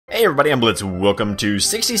Hey everybody, I'm Blitz. Welcome to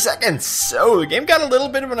 60 Seconds. So, the game got a little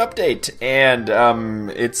bit of an update, and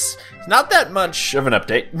it's not that much of an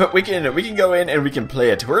update, but we can go in and we can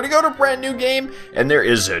play it. We're gonna go to a brand new game, and there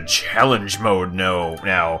is a challenge mode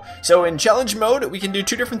now. So in challenge mode, we can do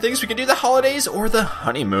two different things. We can do the holidays or the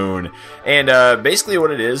honeymoon. And basically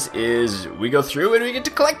what it is we go through and we get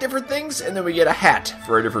to collect different things, and then we get a hat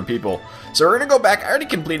for different people. So we're gonna go back. I already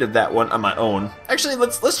completed that one on my own. Actually,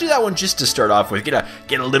 let's do that one just to start off with. Get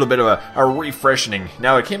a little bit of a refreshing.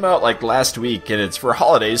 Now it came out like last week, and it's for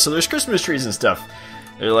holidays, so there's Christmas trees and stuff.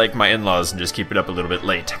 They're like my in-laws and just keep it up a little bit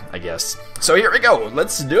late, I guess. So here we go.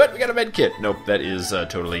 Let's do it. We got a med kit. Nope, that is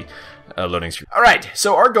totally loading screen. All right.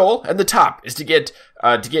 So our goal at the top is to get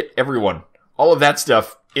everyone, all of that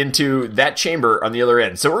stuff, into that chamber on the other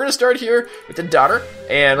end. So we're gonna start here with the daughter,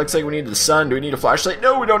 and it looks like we need the sun. Do we need a flashlight?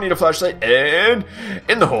 No, we don't need a flashlight. And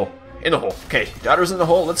in the hole. In the hole. Okay, daughter's in the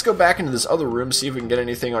hole. Let's go back into this other room, see if we can get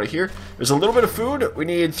anything out of here. There's a little bit of food. We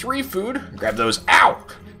need 3 food. Grab those. Ow!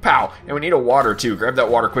 Pow! And we need a water, too. Grab that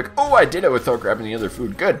water quick. Oh, I did it without grabbing the other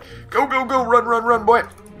food. Good. Go, go, go. Run, run, run, boy.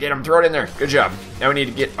 Get him. Throw it in there. Good job. Now we need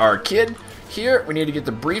to get our kid here. We need to get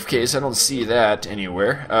the briefcase. I don't see that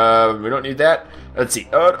anywhere. We don't need that. Let's see.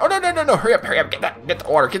 Oh, no. Hurry up. Get that. Get the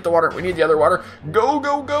water. Get the water. We need the other water. Go,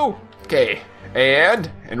 go, go. Okay. And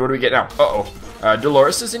what do we get now? Uh-oh.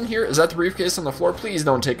 Dolores is in here. Is that the briefcase on the floor? Please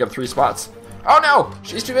don't take up 3 spots. Oh, no.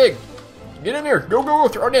 She's too big. Get in here. Go, go, go.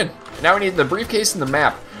 Throw it in. Now we need the briefcase and the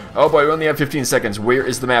map. Oh boy, we only have 15 seconds. Where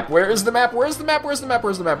is the map? Where is the map? Where's the map? Where's the map?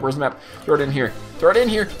 Where's the map? Where's the map? Throw it in here. Throw it in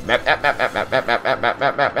here. Map.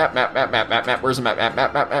 Where's the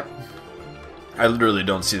map? I literally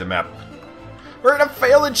don't see the map. We're gonna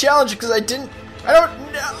fail the challenge because I don't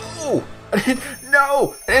know. I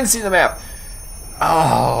didn't see the map.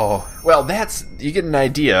 Oh, well, you get an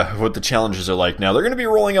idea of what the challenges are like now. They're going to be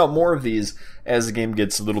rolling out more of these as the game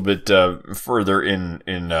gets a little bit further in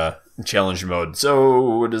challenge mode.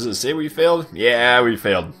 So, does it say we failed? Yeah, we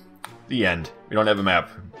failed. The end. We don't have a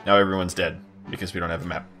map. Now everyone's dead because we don't have a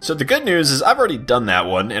map. So the good news is I've already done that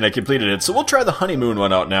one and I completed it. So we'll try the honeymoon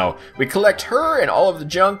one out now. We collect her and all of the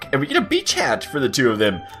junk, and we get a beach hat for the 2 of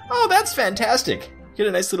them. Oh, that's fantastic. Get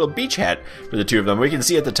a nice little beach hat for the 2 of them. We can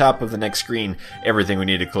see at the top of the next screen everything we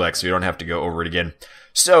need to collect, so we don't have to go over it again.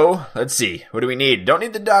 So, let's see. What do we need? Don't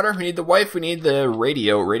need the daughter. We need the wife. We need the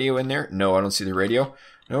radio. Radio in there? No, I don't see the radio.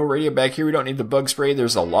 No radio back here. We don't need the bug spray.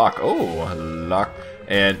 There's a lock. Oh, a lock.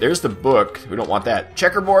 And there's the book. We don't want that.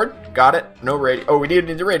 Checkerboard. Got it. No radio. Oh, we need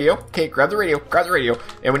the radio. Okay, grab the radio. Grab the radio.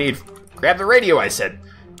 And we need... Grab the radio, I said.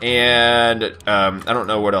 And, I don't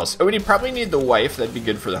know what else. Oh, we probably need the wife. That'd be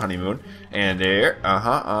good for the honeymoon. And there.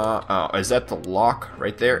 Is that the lock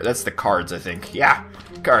right there? That's the cards, I think. Yeah,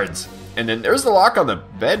 cards. And then there's the lock on the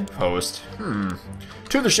bedpost.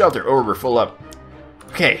 To the shelter. Oh, we're full up.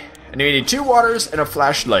 Okay. And we need 2 waters and a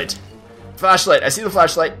flashlight. Flashlight. I see the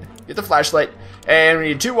flashlight. Get the flashlight. And we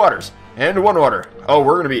need 2 waters. And 1 water. Oh,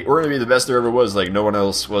 we're gonna be the best there ever was, like no one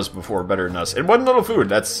else was before, better than us. And 1 little food.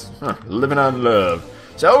 That's living on love.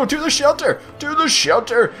 So, to the shelter! To the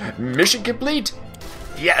shelter! Mission complete!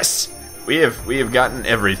 Yes! We have gotten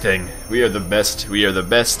everything. We are the best. We are the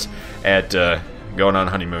best at going on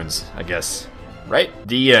honeymoons, I guess. Right?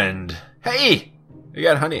 The end. Hey! We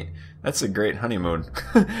got honey. That's a great honeymoon.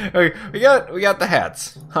 we got the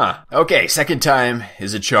hats. Huh. Okay, second time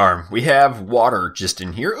is a charm. We have water just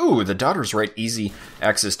in here. Ooh, the daughter's right. Easy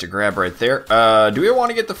access to grab right there. Do we want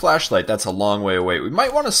to get the flashlight? That's a long way away. We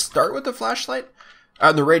might want to start with the flashlight.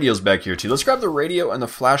 And the radio's back here too. Let's grab the radio and the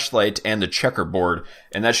flashlight and the checkerboard,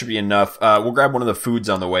 and that should be enough. We'll grab one of the foods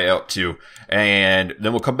on the way out too, and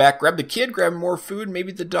then we'll come back, grab the kid, grab more food,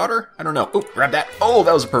 maybe the daughter. I don't know. Oh, grab that. Oh,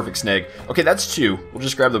 that was a perfect snag. Okay, that's 2. We'll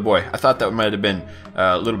just grab the boy. I thought that might have been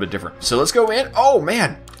a little bit different. So let's go in. Oh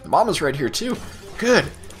man, the mama's right here too. Good.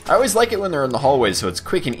 I always like it when they're in the hallway, so it's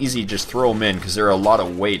quick and easy. Just throw them in because there are a lot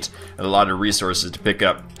of weight and a lot of resources to pick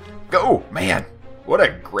up. Go, man. What a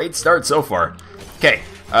great start so far. Okay,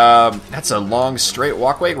 that's a long straight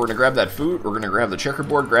walkway. We're gonna grab that food. We're gonna grab the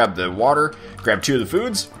checkerboard, grab the water, grab 2 of the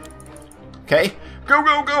foods. Okay, go,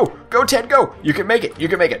 go, go, go, Ted, go. You can make it. You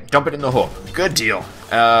can make it. Dump it in the hole. Good deal.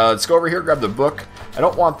 Let's go over here, grab the book. I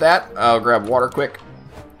don't want that. I'll grab water quick,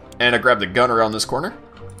 and I grab the gun around this corner.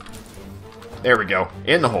 There we go.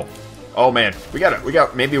 In the hole. Oh man, we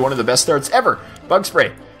got maybe one of the best starts ever. Bug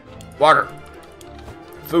spray, water,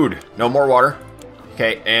 food. No more water.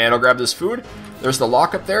 Okay, and I'll grab this food. There's the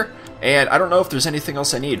lock up there, and I don't know if there's anything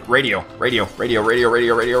else I need. Radio.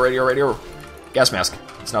 Gas mask.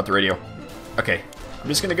 It's not the radio. Okay, I'm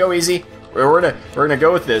just gonna go easy. We're gonna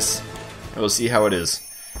go with this, and we'll see how it is.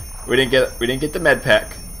 We didn't get the med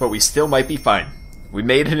pack, but we still might be fine. We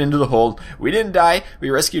made it into the hold. We didn't die. We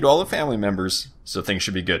rescued all the family members. So things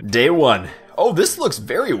should be good. Day 1. Oh, this looks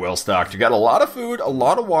very well stocked. We got a lot of food, a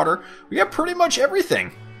lot of water. We got pretty much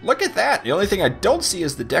everything. Look at that. The only thing I don't see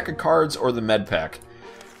is the deck of cards or the med pack.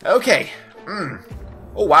 Okay.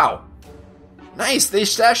 Oh, wow. Nice. They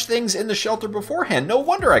stashed things in the shelter beforehand. No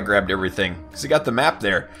wonder I grabbed everything, because I got the map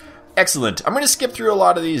there. Excellent. I'm going to skip through a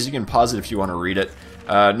lot of these. You can pause it if you want to read it.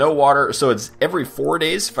 No water. So it's every 4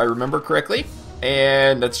 days, if I remember correctly.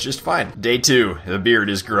 And that's just fine. Day 2. The beard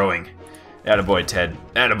is growing. Attaboy, Ted.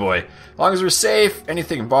 Attaboy. As long as we're safe,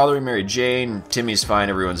 anything bothering Mary Jane, Timmy's fine,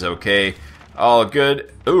 everyone's okay. All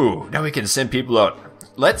good. Ooh, now we can send people out.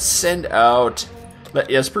 Let's send out...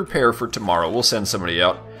 Let's prepare for tomorrow. We'll send somebody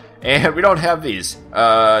out. And we don't have these.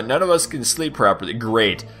 None of us can sleep properly.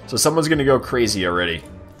 Great. So someone's going to go crazy already.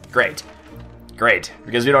 Great. Great.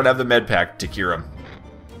 Because we don't have the med pack to cure him.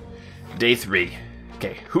 Day 3.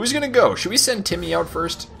 Okay, who's going to go? Should we send Timmy out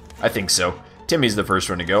first? I think so. Timmy's the first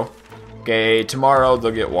one to go. Okay, tomorrow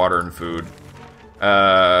they'll get water and food.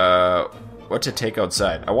 What to take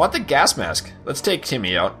outside? I want the gas mask. Let's take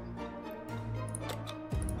Timmy out.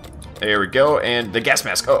 There we go, and the gas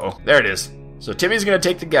mask. Uh-oh, there it is. So Timmy's going to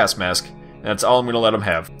take the gas mask. And that's all I'm going to let him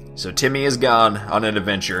have. So Timmy is gone on an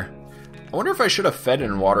adventure. I wonder if I should have fed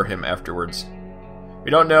and watered him afterwards. We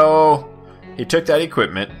don't know. He took that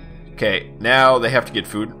equipment. Okay, now they have to get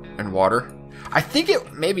food and water. I think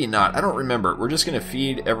it, maybe not. I don't remember. We're just going to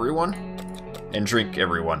feed everyone and drink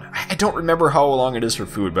everyone. I don't remember how long it is for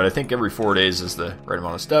food, but I think every 4 days is the right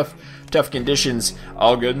amount of stuff. Tough conditions,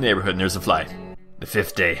 all good in the neighborhood, and there's a fly. The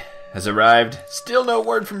 5th day has arrived. Still no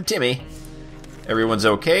word from Timmy. Everyone's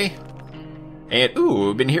okay. And, ooh,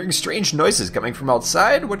 we've been hearing strange noises coming from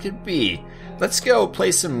outside. What could it be? Let's go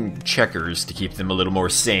play some checkers to keep them a little more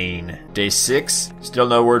sane. Day 6. Still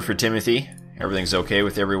no word for Timothy. Everything's okay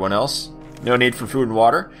with everyone else. No need for food and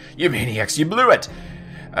water. You maniacs, you blew it!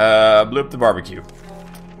 Blew up the barbecue.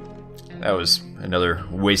 That was another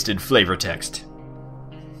wasted flavor text.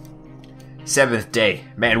 7th day.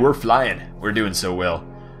 Man, we're flying. We're doing so well.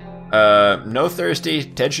 No thirsty.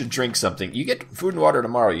 Ted should drink something. You get food and water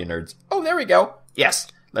tomorrow, you nerds. Oh, there we go. Yes.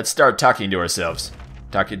 Let's start talking to ourselves.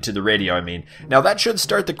 Talking to the radio, I mean. Now that should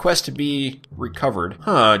start the quest to be recovered.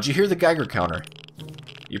 Huh, did you hear the Geiger counter?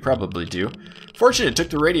 You probably do. Fortunate, took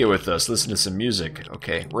the radio with us. Listen to some music.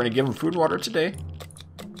 Okay, we're gonna give them food and water today.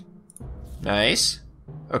 Nice.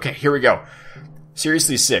 Okay, here we go.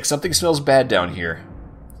 Seriously sick. Something smells bad down here.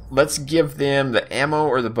 Let's give them the ammo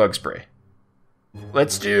or the bug spray.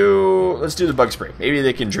 Let's do the bug spray. Maybe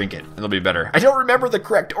they can drink it. It'll be better. I don't remember the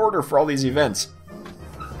correct order for all these events.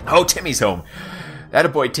 Oh, Timmy's home.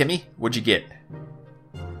 Attaboy, Timmy. What'd you get?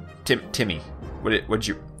 Timmy. What'd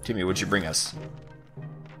you bring us?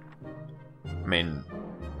 I mean,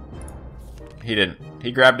 he didn't.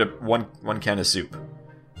 He grabbed one can of soup.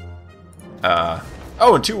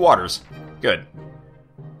 Oh, and 2 waters. Good.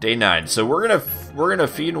 Day 9. So we're gonna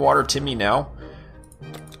feed and water Timmy now,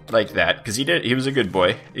 like that, because he was a good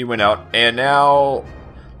boy. He went out, and now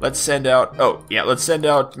let's send out. Oh yeah, let's send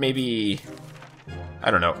out maybe.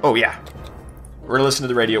 I don't know. Oh yeah, we're gonna listen to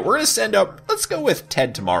the radio. We're gonna send out. Let's go with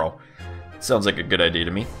Ted tomorrow. Sounds like a good idea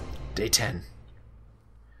to me. Day 10.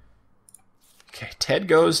 Okay, Ted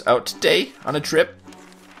goes out today on a trip.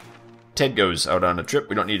 Ted goes out on a trip.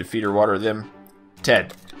 We don't need to feed or water them.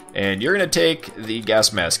 Ted. And you're going to take the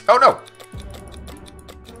gas mask. Oh, no!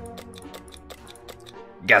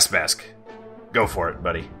 Gas mask. Go for it,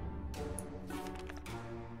 buddy.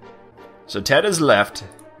 So Ted has left.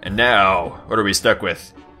 And now, what are we stuck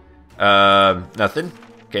with? Nothing.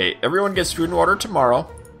 Okay, everyone gets food and water tomorrow.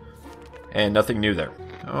 And nothing new there.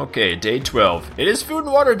 Okay, day 12. It is food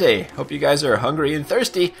and water day. Hope you guys are hungry and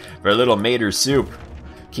thirsty for a little mater soup.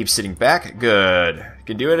 Keep sitting back. Good.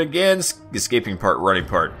 Can do it again. Escaping part, running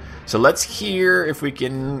part. So let's hear if we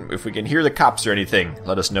can hear the cops or anything.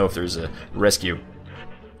 Let us know if there's a rescue.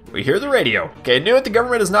 We hear the radio. Okay, I knew it. The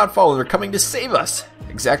government is not following. They're coming to save us.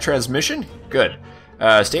 Exact transmission? Good.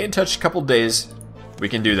 Stay in touch a couple days. We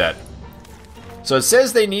can do that. So it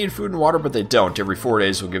says they need food and water, but they don't. Every 4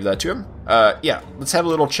 days we'll give that to him. Yeah, let's have a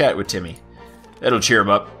little chat with Timmy. That'll cheer him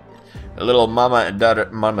up. A little mama and daughter,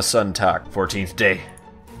 mama-son talk. 14th day.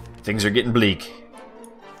 Things are getting bleak.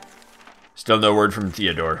 Still no word from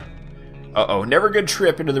Theodore. Uh-oh, never good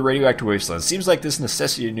trip into the radioactive wasteland. Seems like this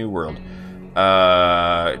necessity a new world.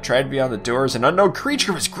 Tried beyond the doors. An unknown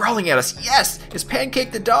creature was growling at us. Yes! It's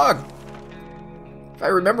Pancake the dog! If I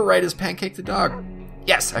remember right, it's Pancake the dog.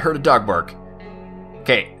 Yes, I heard a dog bark.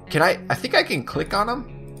 Okay, I think I can click on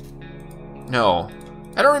them? No.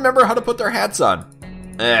 I don't remember how to put their hats on.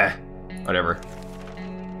 Whatever.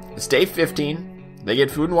 It's day 15. They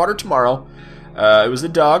get food and water tomorrow. It was the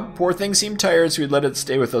dog. Poor thing seemed tired, so we let it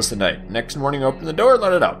stay with us tonight. Next morning, open the door and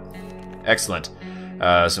let it out. Excellent.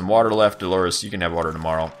 Some water left. Dolores, you can have water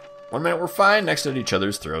tomorrow. 1 minute we're fine, next at each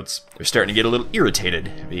other's throats. They're starting to get a little irritated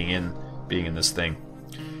being in this thing.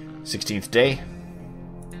 16th day.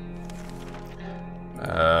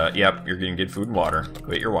 Yep, you're getting good food and water.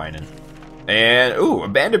 Quit your whining. And, ooh, a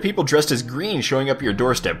band of people dressed as green showing up at your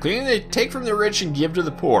doorstep. Cleaning they take from the rich and give to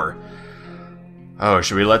the poor. Oh,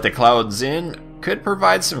 should we let the clouds in? Could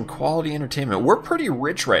provide some quality entertainment. We're pretty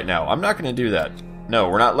rich right now. I'm not going to do that. No,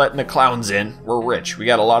 we're not letting the clowns in. We're rich. We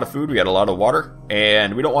got a lot of food, we got a lot of water,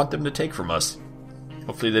 and we don't want them to take from us.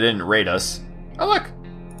 Hopefully they didn't raid us. Oh, look!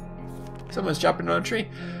 Someone's jumping on a tree.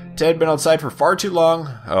 Ted been outside for far too long.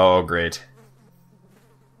 Oh, great.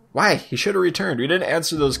 Why? He should have returned. We didn't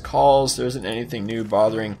answer those calls. There isn't anything new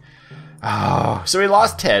bothering. Oh, so we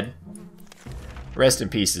lost Ted. Rest in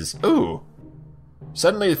pieces. Ooh.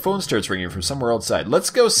 Suddenly the phone starts ringing from somewhere outside.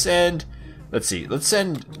 Let's go send... Let's see. Let's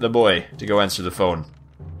send the boy to go answer the phone.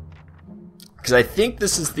 Because I think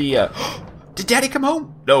this is the... Did Daddy come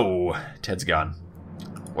home? No. Ted's gone.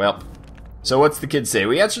 Well, so what's the kid say?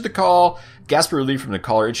 We answered the call. Gasped relief from the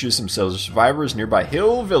caller. Introduced themselves as survivors nearby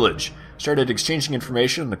Hill Village. Started exchanging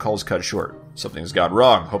information and the call's cut short. Something's gone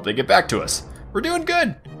wrong. Hope they get back to us. We're doing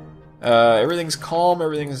good. Everything's calm.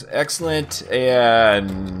 Everything's excellent.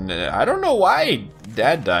 And I don't know why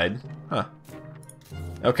Dad died. Huh.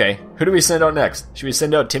 Okay, who do we send out next? Should we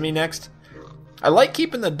send out Timmy next? I like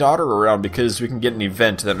keeping the daughter around because we can get an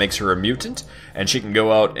event that makes her a mutant, and she can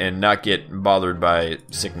go out and not get bothered by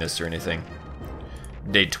sickness or anything.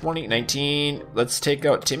 Day 20, 19, let's take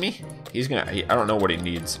out Timmy. I don't know what he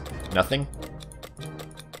needs. Nothing?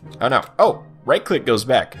 Oh no, oh, right click goes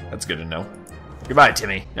back. That's good to know. Goodbye,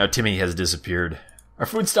 Timmy. Now Timmy has disappeared. Our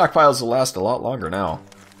food stockpiles will last a lot longer now.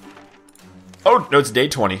 Oh, no, it's day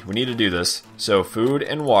 20. We need to do this. So, food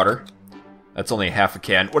and water. That's only half a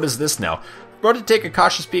can. What is this now? We're about to take a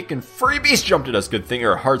cautious peek and furry beast jumped at us. Good thing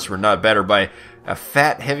our hearts were not battered by a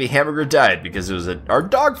fat, heavy hamburger died because it was our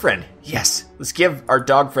dog friend. Yes, let's give our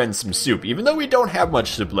dog friend some soup. Even though we don't have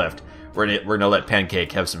much soup left, we're gonna let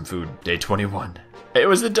Pancake have some food. Day 21. It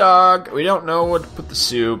was the dog. We don't know what to put the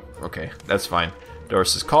soup. Okay, that's fine.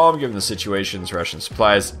 Doris is calm, given the situations, ration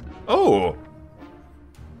supplies. Oh!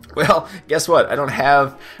 Well, guess what? I don't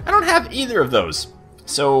have either of those.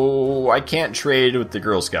 So I can't trade with the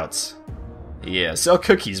Girl Scouts. Yeah, sell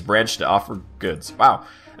cookies, branch to offer goods. Wow.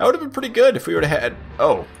 That would have been pretty good if we would have had...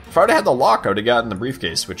 Oh, if I would have had the lock, I would have gotten the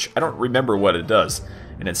briefcase, which I don't remember what it does.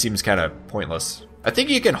 And it seems kind of pointless. I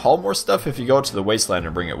think you can haul more stuff if you go to the wasteland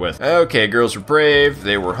and bring it with. Okay, girls were brave,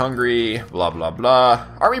 they were hungry, blah blah blah.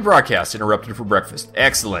 Army broadcast interrupted for breakfast.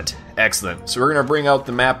 Excellent, excellent. So we're going to bring out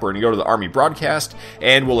the map, we're going to go to the army broadcast,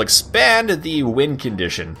 and we'll expand the win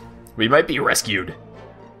condition. We might be rescued.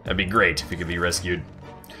 That'd be great if we could be rescued.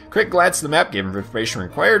 Quick glance at the map gave them information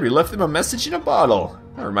required. We left them a message in a bottle.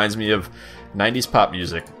 That reminds me of 90s pop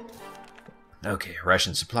music. Okay,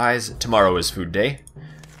 ration supplies. Tomorrow is food day.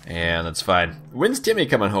 And that's fine. When's Timmy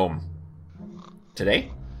coming home?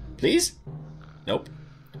 Today? Please? Nope.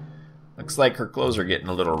 Looks like her clothes are getting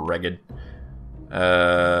a little ragged.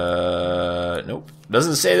 Nope.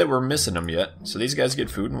 Doesn't say that we're missing them yet. So these guys get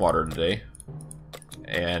food and water today.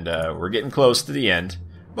 And we're getting close to the end.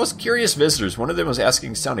 Most curious visitors. One of them was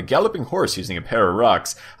asking to sound a galloping horse using a pair of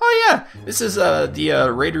rocks. Oh yeah, this is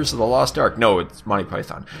the Raiders of the Lost Ark. No, it's Monty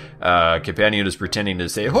Python. Companion is pretending to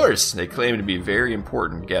say horse. They claim to be a very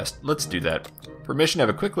important guest. Let's do that. Permission to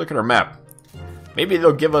have a quick look at our map. Maybe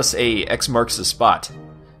they'll give us a X marks the spot,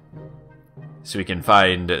 so we can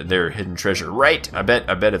find their hidden treasure. Right. I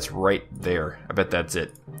bet it's right there. I bet that's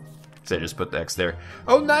it. So I just put the X there.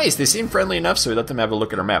 Oh, nice! They seem friendly enough, so we let them have a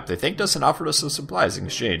look at our map. They thanked us and offered us some supplies in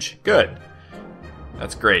exchange. Good.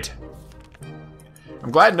 That's great. I'm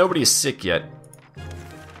glad nobody's sick yet,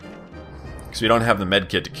 because we don't have the med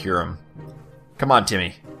kit to cure them. Come on,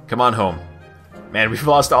 Timmy. Come on home. Man, we've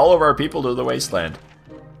lost all of our people to the wasteland.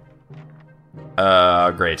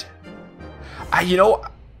 Great. You know,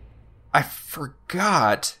 I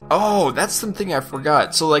forgot. Oh, that's something I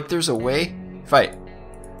forgot. So, like, there's a way...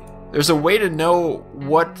 There's a way to know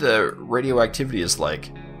what the radioactivity is like.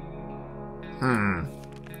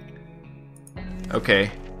 Okay.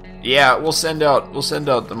 Yeah, we'll send out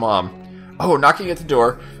the mom. Oh, knocking at the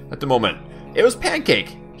door at the moment. It was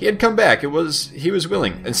Pancake. He had come back. He was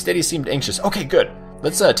willing. Instead, he seemed anxious. Okay, good.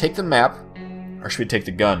 Let's take the map. Or should we take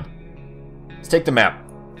the gun? Let's take the map.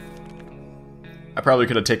 I probably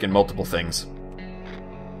could have taken multiple things.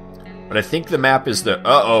 But I think the map is the...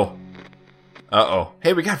 Uh-oh.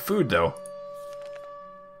 Hey, we got food, though.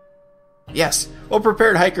 Yes.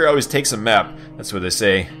 Well-prepared hiker always takes a map. That's what they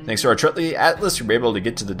say. Thanks to our trusty atlas, we'll be able to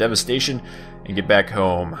get to the devastation and get back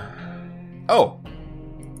home. Oh.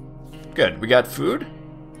 Good. We got food?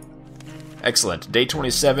 Excellent. Day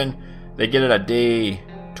 27. They get it at day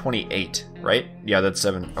 28, right? Yeah, that's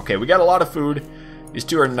 7. Okay, we got a lot of food. These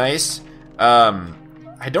two are nice.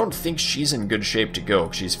 I don't think she's in good shape to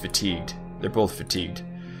go. She's fatigued. They're both fatigued.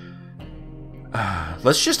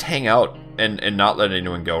 Let's just hang out and not let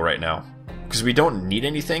anyone go right now. Because we don't need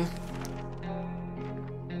anything.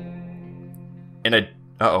 And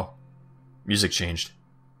uh-oh. Music changed.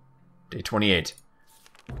 Day 28.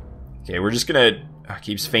 Okay, we're just gonna...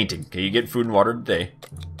 keeps fainting. Okay, you get food and water today.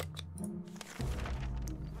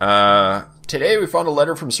 Today we found a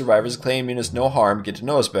letter from survivors claiming us no harm, get to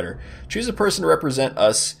know us better. Choose a person to represent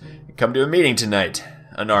us, and come to a meeting tonight.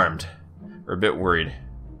 Unarmed. We're a bit worried.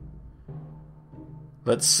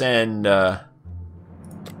 Let's send the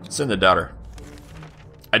daughter.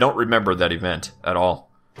 I don't remember that event at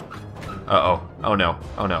all. Uh-oh. Oh no.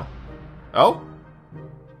 Oh no. Oh?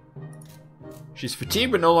 She's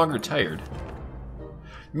fatigued but no longer tired.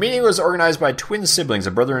 The meeting was organized by twin siblings,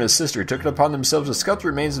 a brother and a sister, who took it upon themselves to scout the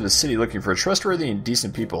remains of the city looking for trustworthy and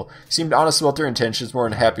decent people. Seemed honest about their intentions, more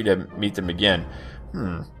than happy to meet them again.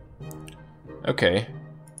 Okay.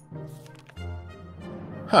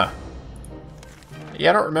 Huh.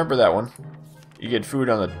 Yeah, I don't remember that one. You get food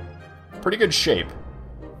on the... pretty good shape.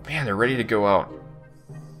 Man, they're ready to go out.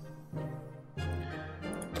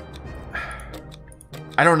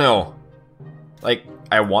 I don't know. Like,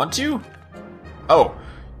 I want to? Oh.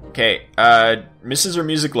 Okay, misses her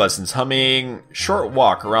music lessons, humming short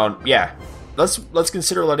walk around... Yeah, let's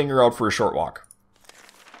consider letting her out for a short walk.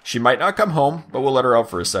 She might not come home, but we'll let her out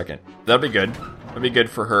for a second. That'll be good. That'll be good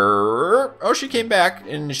for her. Oh, she came back,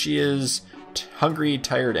 and she is hungry,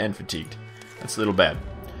 tired, and fatigued. That's a little bad.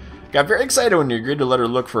 Got very excited when you agreed to let her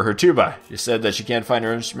look for her tuba. She said that she can't find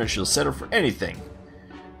her instrument, she'll settle for anything.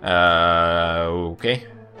 Okay.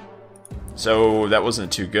 So, that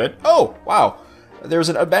wasn't too good. Oh, wow. There was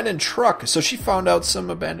an abandoned truck, so she found out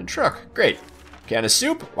some abandoned truck. Great. Can of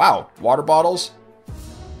soup. Wow. Water bottles.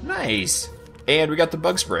 Nice. And we got the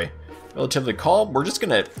bug spray. Relatively calm. We're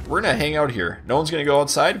gonna hang out here. No one's gonna go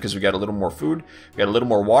outside because we got a little more food, we got a little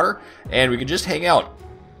more water, and we can just hang out.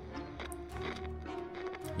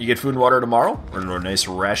 You get food and water tomorrow. We're gonna do a nice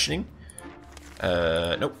rationing.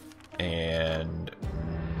 Nope. And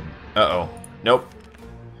uh-oh. Nope.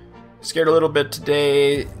 Scared a little bit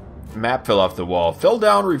today. Map fell off the wall. Fell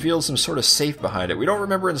down, revealed some sort of safe behind it. We don't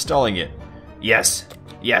remember installing it. Yes.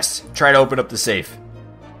 Yes. Try to open up the safe.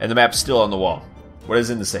 And the map's still on the wall. What is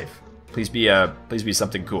in the safe? Please be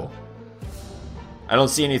something cool. I don't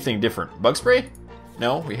see anything different. Bug spray?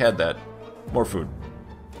 No, we had that. More food.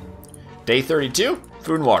 Day 32.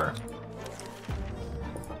 Food and water.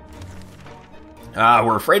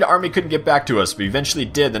 We're afraid the army couldn't get back to us, but eventually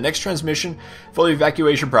did. The next transmission, full of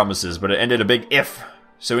evacuation promises, but it ended a big if.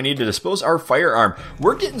 So we need to dispose our firearm.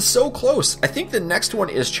 We're getting so close. I think the next one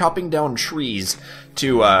is chopping down trees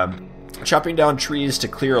to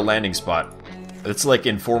clear a landing spot. It's like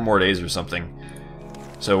in 4 more days or something.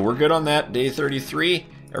 So we're good on that. Day 33.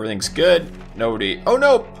 Everything's good. Nobody... Oh,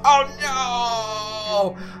 no! Oh,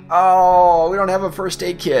 no! Oh, we don't have a first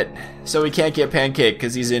aid kit. So we can't get Pancake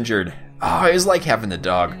because he's injured. Oh, it's like having the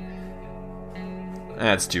dog.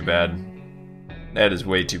 That's too bad. That is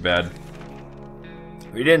way too bad.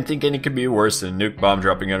 We didn't think any could be worse than a nuke bomb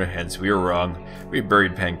dropping on our heads. We were wrong. We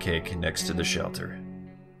buried Pancake next to the shelter.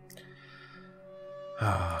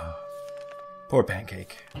 Poor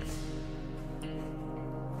Pancake.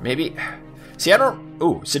 Maybe... See, I don't...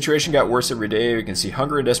 Ooh, situation got worse every day. We can see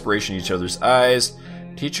hunger and desperation in each other's eyes.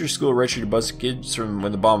 Teacher's school ready to bust kids from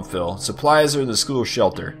when the bomb fell. Supplies are in the school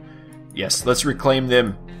shelter. Yes, let's reclaim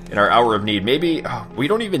them in our hour of need. Maybe... Oh, we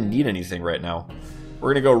don't even need anything right now.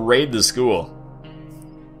 We're gonna go raid the school.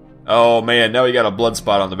 Oh man, now we got a blood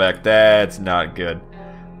spot on the back. That's not good.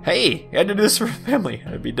 Hey, I had to do this for family.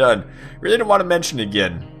 I'd be done. Really didn't want to mention it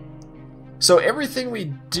again. So everything we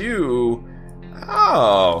do...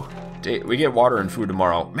 Oh... We get water and food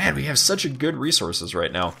tomorrow. Man, we have such a good resources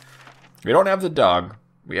right now. We don't have the dog.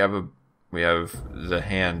 We have the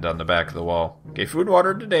hand on the back of the wall. Okay, food and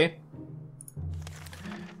water today.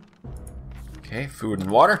 Okay, food and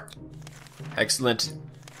water. Excellent.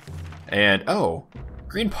 And, oh...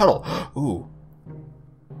 Green puddle. Ooh.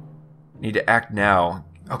 Need to act now.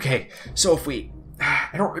 Okay, so if we...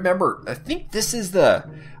 I don't remember. I think this is the...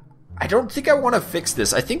 I don't think I want to fix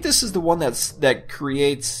this. I think this is the one that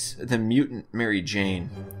creates the mutant Mary Jane.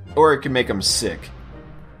 Or it can make them sick.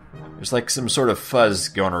 There's like some sort of fuzz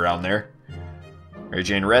going around there. Mary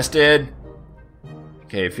Jane rested.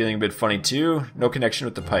 Okay, feeling a bit funny too. No connection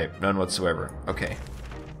with the pipe. None whatsoever. Okay.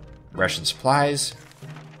 Ration supplies.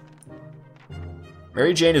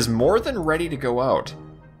 Mary Jane is more than ready to go out.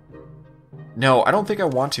 No, I don't think I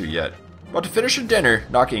want to yet. About to finish her dinner.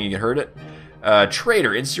 Knocking, you heard it.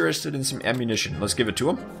 Trader, interested in some ammunition. Let's give it to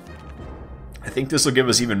him. I think this will give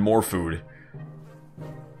us even more food.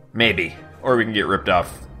 Maybe. Or we can get ripped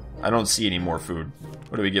off. I don't see any more food.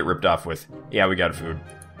 What do we get ripped off with? Yeah, we got food.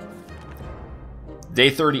 Day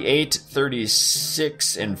 38,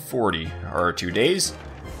 36, and 40 are our 2 days.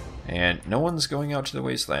 And no one's going out to the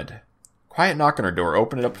wasteland. Quiet knock on our door.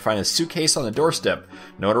 Open it up to find a suitcase on the doorstep.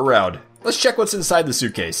 Note around. Let's check what's inside the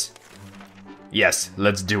suitcase. Yes,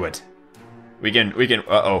 let's do it. We can,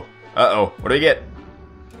 uh-oh. What do we get?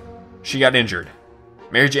 She got injured.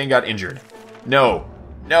 Mary Jane got injured. No.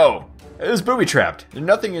 It was booby-trapped. There's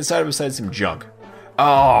nothing inside besides some junk.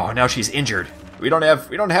 Oh, now she's injured. We don't have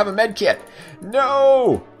a med kit.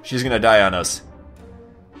 No! She's gonna die on us.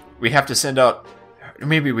 We have to send out...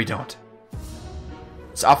 Maybe we don't.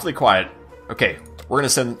 It's awfully quiet. Okay, we're gonna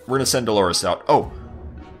send Dolores out. Oh.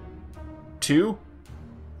 2?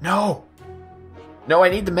 No, I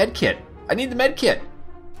need the med kit.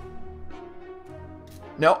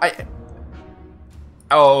 No,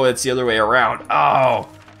 Oh, it's the other way around. Oh,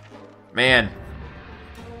 man.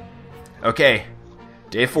 Okay,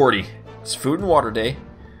 day 40. It's food and water day.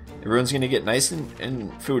 Everyone's gonna get nice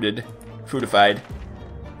and foodified.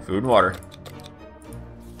 Food and water.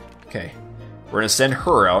 Okay, we're gonna send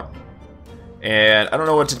her out. And I don't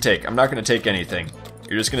know what to take. I'm not gonna take anything.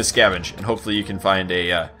 You're just gonna scavenge, and hopefully you can find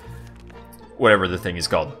a, whatever the thing is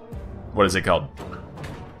called. What is it called?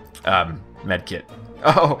 Med kit.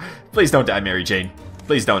 Oh, please don't die, Mary Jane.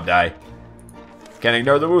 Please don't die. Can't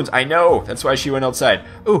ignore the wounds. I know. That's why she went outside.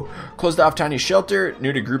 Ooh, closed off tiny shelter.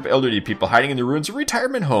 New to group elderly people hiding in the ruins of a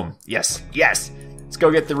retirement home. Yes. Let's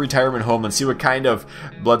go get the retirement home and see what kind of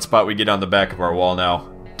blood spot we get on the back of our wall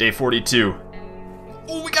now. Day 42.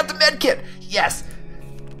 Oh, we got the med kit. Yes.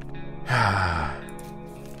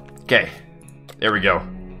 Okay. There we go.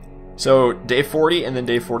 So, day 40 and then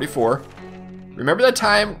day 44. Remember that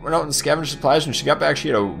time when out in scavenge supplies when she got back, she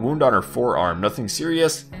had a wound on her forearm. Nothing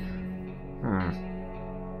serious?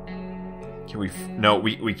 Can we... No,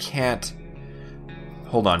 we can't.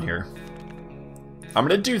 Hold on here. I'm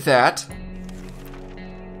gonna do that.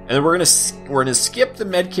 And then we're gonna skip the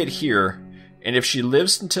medkit here. And if she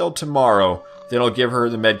lives until tomorrow, then I'll give her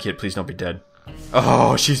the medkit. Please don't be dead.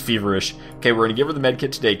 Oh, she's feverish. Okay, we're gonna give her the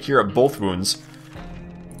medkit today. Cure up both wounds.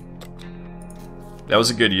 That was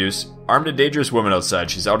a good use. Armed and dangerous woman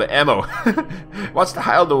outside. She's out of ammo. Wants to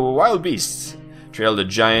hide the wild beasts. Trailed a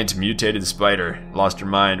giant mutated spider. Lost her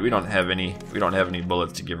mind. We don't have any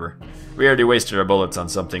bullets to give her. We already wasted our bullets on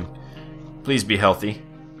something. Please be healthy.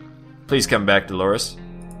 Please come back, Dolores.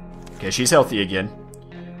 Okay, she's healthy again.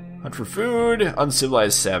 Hunt for food.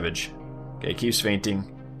 Uncivilized savage. Okay, keeps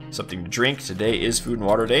fainting. Something to drink. Today is food and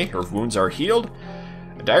water day. Her wounds are healed.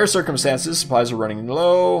 Dire circumstances. Supplies are running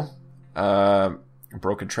low.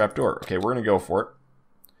 Broken trapdoor. Okay, we're gonna go for it.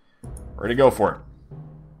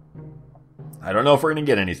 I don't know if we're gonna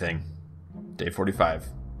get anything. Day 45.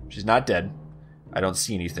 She's not dead. I don't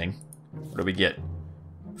see anything. What do we get?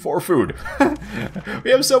 4 food.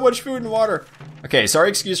 We have so much food and water. Okay, sorry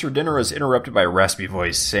excuse for dinner was interrupted by a raspy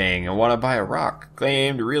voice saying, I want to buy a rock.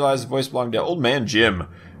 Claimed to realize the voice belonged to old man Jim.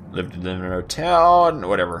 Lived in our town.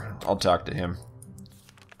 Whatever. I'll talk to him.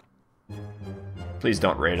 Please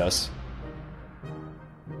don't raid us.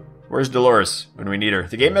 Where's Dolores when we need her?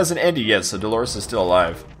 The game hasn't ended yet, so Dolores is still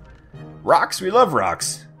alive. Rocks? We love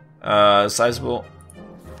rocks. Sizable.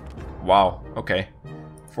 Wow. Okay.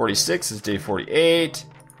 46 is day 48.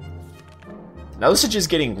 Now this is just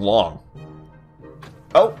getting long.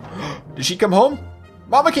 Oh, did she come home?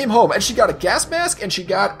 Mama came home and she got a gas mask and she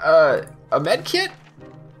got a med kit.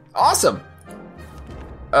 Awesome.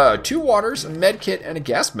 2 waters, a med kit, and a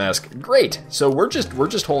gas mask. Great. So we're just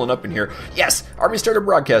holding up in here. Yes, Army started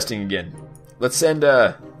broadcasting again. Let's send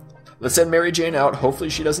Mary Jane out. Hopefully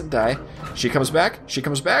she doesn't die. She comes back. She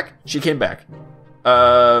came back.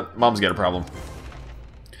 Mom's got a problem.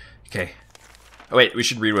 Okay. Oh wait, we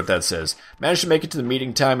should read what that says. Managed to make it to the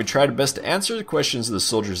meeting time. We tried our best to answer the questions the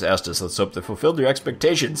soldiers asked us. Let's hope they fulfilled their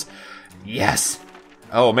expectations. Yes.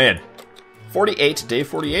 Oh man. 48, day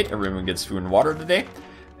 48. Everyone gets food and water today.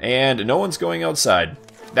 And no one's going outside.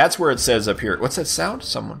 That's where it says up here. What's that sound?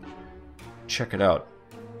 Someone. Check it out.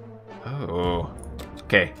 Oh.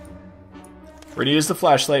 Okay. We're going to use the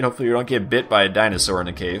flashlight. Hopefully we don't get bit by a dinosaur in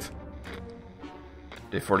the cave.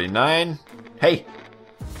 Day 49. Hey.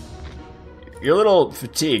 You're a little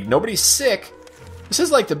fatigued. Nobody's sick. This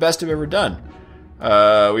is like the best I've ever done.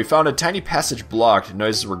 We found a tiny passage blocked.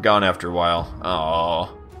 Noises were gone after a while.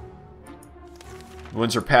 Aww.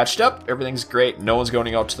 Wounds are patched up. Everything's great. No one's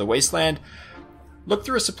going out to the wasteland. Look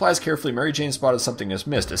through her supplies carefully. Mary Jane spotted something that's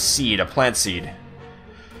missed. A seed. A plant seed.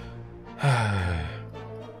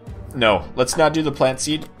 No, let's not do the plant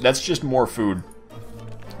seed. That's just more food.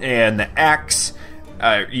 And the axe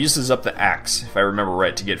uses up the axe, if I remember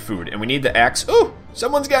right, to get food. And we need the axe. Ooh!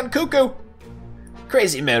 Someone's gotten cuckoo!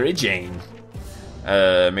 Crazy Mary Jane.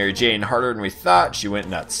 Mary Jane, harder than we thought. She went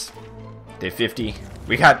nuts. Day 50.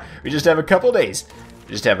 We just have a couple days.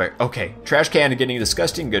 Okay, trash can getting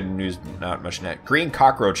disgusting. Good news, not much net. Green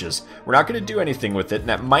cockroaches. We're not going to do anything with it, and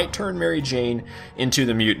that might turn Mary Jane into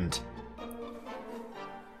the mutant.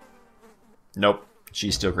 Nope,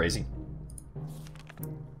 she's still crazy.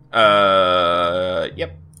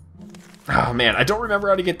 Yep. Oh man, I don't remember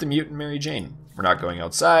how to get the mutant Mary Jane. We're not going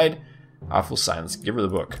outside. Awful silence. Give her the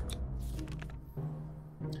book.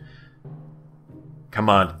 Come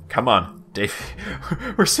on. Dave,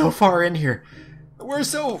 we're so far in here.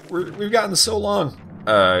 We've gotten so long.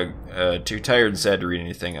 Too tired and sad to read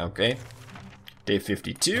anything. Okay. Day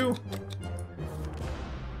 52.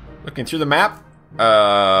 Looking through the map.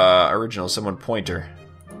 Original, someone pointer.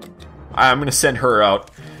 I'm gonna send her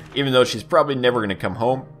out, even though she's probably never gonna come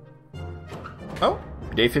home. Oh,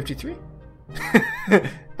 day 53.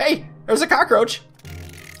 Hey, there's a cockroach.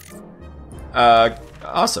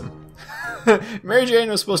 Awesome. Mary Jane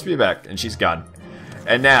was supposed to be back, and she's gone.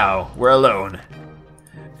 And now we're alone,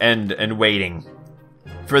 and waiting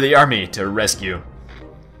for the army to rescue.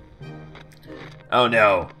 Oh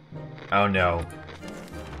no! Oh no!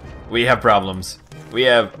 We have problems. We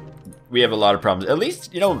have a lot of problems. At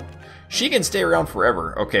least, she can stay around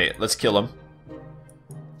forever. Okay, let's kill them.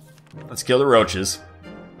 Let's kill the roaches.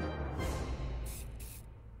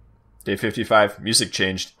 Day 55. Music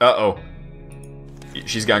changed. Uh-oh.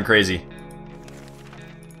 She's gone crazy.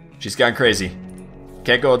 She's gone crazy.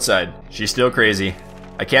 Can't go outside. She's still crazy.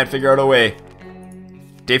 I can't figure out a way.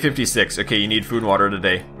 Day 56. Okay, you need food and water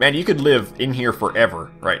today. Man, you could live in here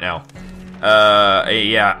forever right now.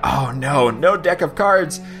 Yeah. Oh, no deck of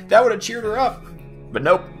cards. That would have cheered her up. But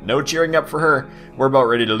nope, no cheering up for her. We're about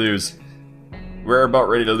ready to lose.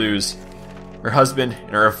 Her husband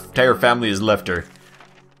and her entire family has left her.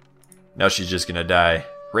 Now she's just gonna die.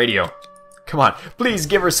 Radio. Come on, please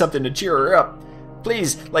give her something to cheer her up.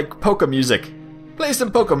 Please, like polka music. Play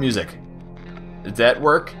some polka music. Did that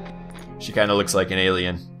work? She kind of looks like an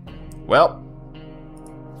alien. Well,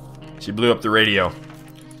 she blew up the radio.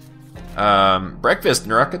 Breakfast,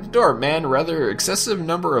 knock at the door. Man, rather excessive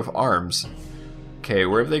number of arms. Okay,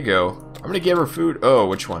 wherever they go. I'm gonna give her food. Oh,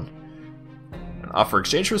 which one? An offer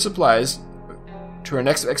exchange for supplies to our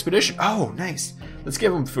next expedition. Oh, nice. Let's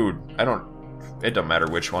give them food. It don't matter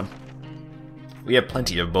which one. We have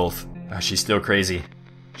plenty of both. Oh, she's still crazy.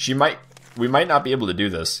 We might not be able to do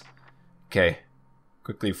this. Okay.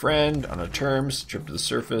 Quickly friend, on our terms, trip to the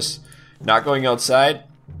surface. Not going outside,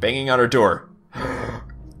 banging on our door.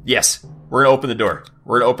 Yes, we're gonna open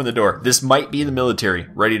the door. This might be the military,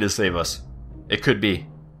 ready to save us. It could be.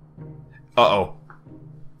 Uh-oh.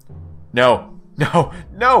 No.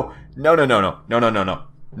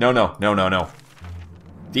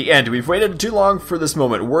 The end. We've waited too long for this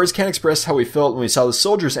moment. Words can't express how we felt when we saw the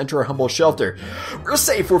soldiers enter our humble shelter. We're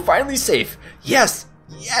safe. We're finally safe. Yes.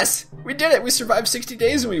 We did it. We survived 60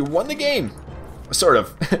 days and we won the game. Sort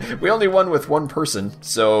of. We only won with one person,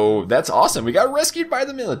 so that's awesome. We got rescued by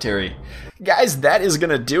the military. Guys, that is going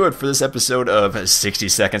to do it for this episode of 60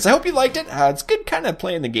 Seconds. I hope you liked it. It's good kind of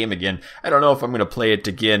playing the game again. I don't know if I'm going to play it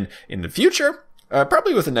again in the future.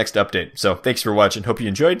 Probably with the next update. So thanks for watching. Hope you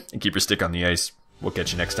enjoyed, and keep your stick on the ice. We'll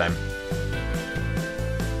catch you next time.